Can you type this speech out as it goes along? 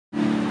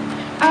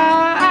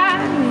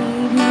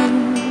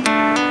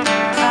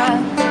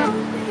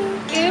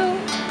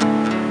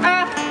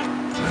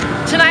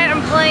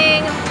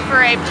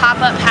a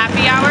pop-up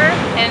happy hour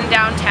in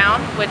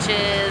downtown, which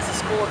is a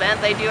school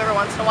event they do every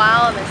once in a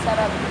while, and they set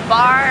up a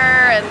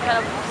bar and kind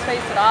of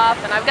space it off.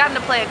 And I've gotten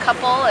to play a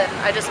couple, and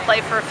I just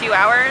play for a few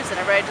hours, and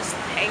everybody just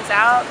hangs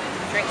out,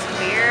 drinks some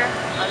beer,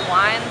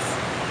 unwinds.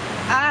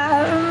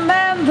 I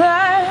remember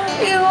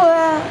you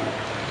well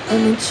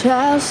in the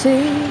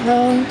Chelsea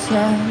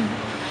hotel.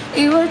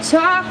 You were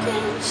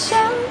talking so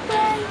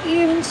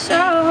brave and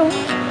so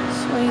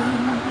sweet,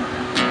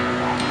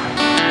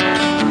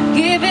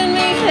 giving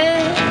me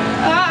head,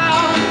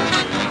 oh,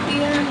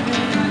 yeah,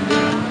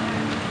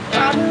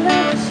 while the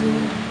letters you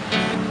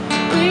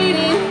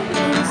reading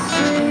in the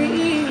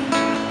street.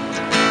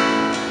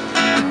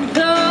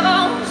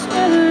 Those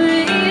were the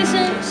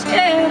reasons,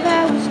 yeah,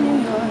 that was New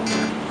York.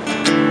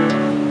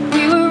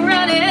 We were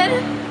running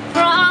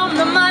from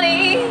the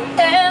money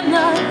and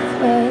the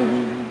thread.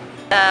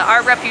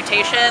 Our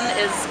reputation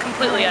is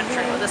completely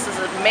untrue. This is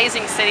an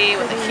amazing city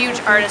with a huge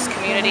artist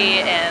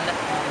community and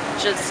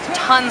just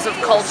tons of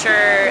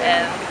culture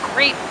and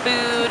great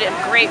food and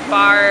great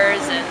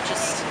bars, and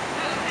just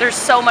there's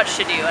so much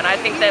to do, and I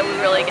think that we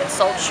really get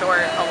sold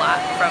short a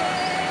lot from,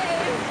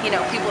 you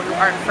know, people who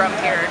aren't from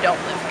here or don't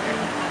live here.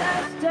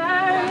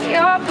 Turn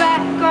your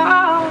back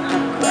on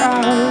the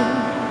crowd.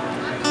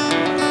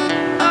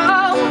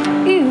 Oh,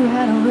 you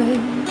had a way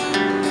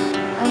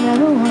I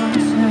never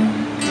once heard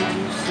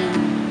you say.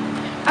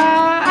 I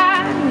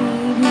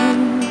need you,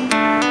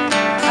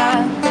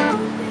 I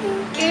don't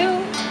need you,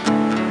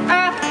 I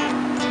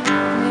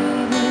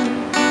need you,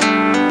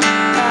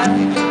 I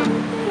don't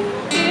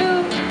need you,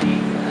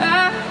 I need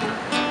you,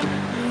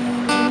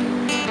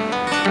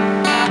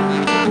 I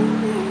don't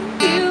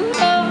need you,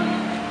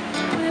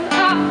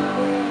 without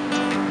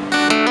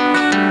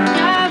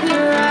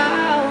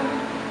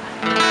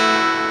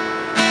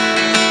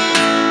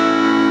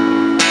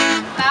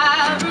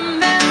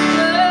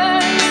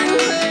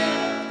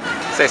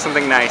Say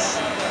something nice.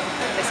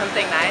 Say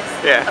something nice?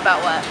 Yeah.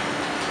 About what?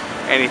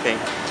 Anything.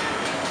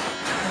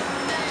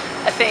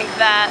 I think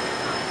that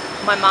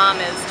my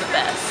mom is the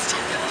best.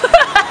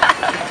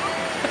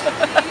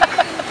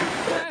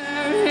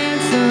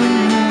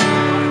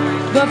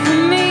 but for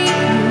me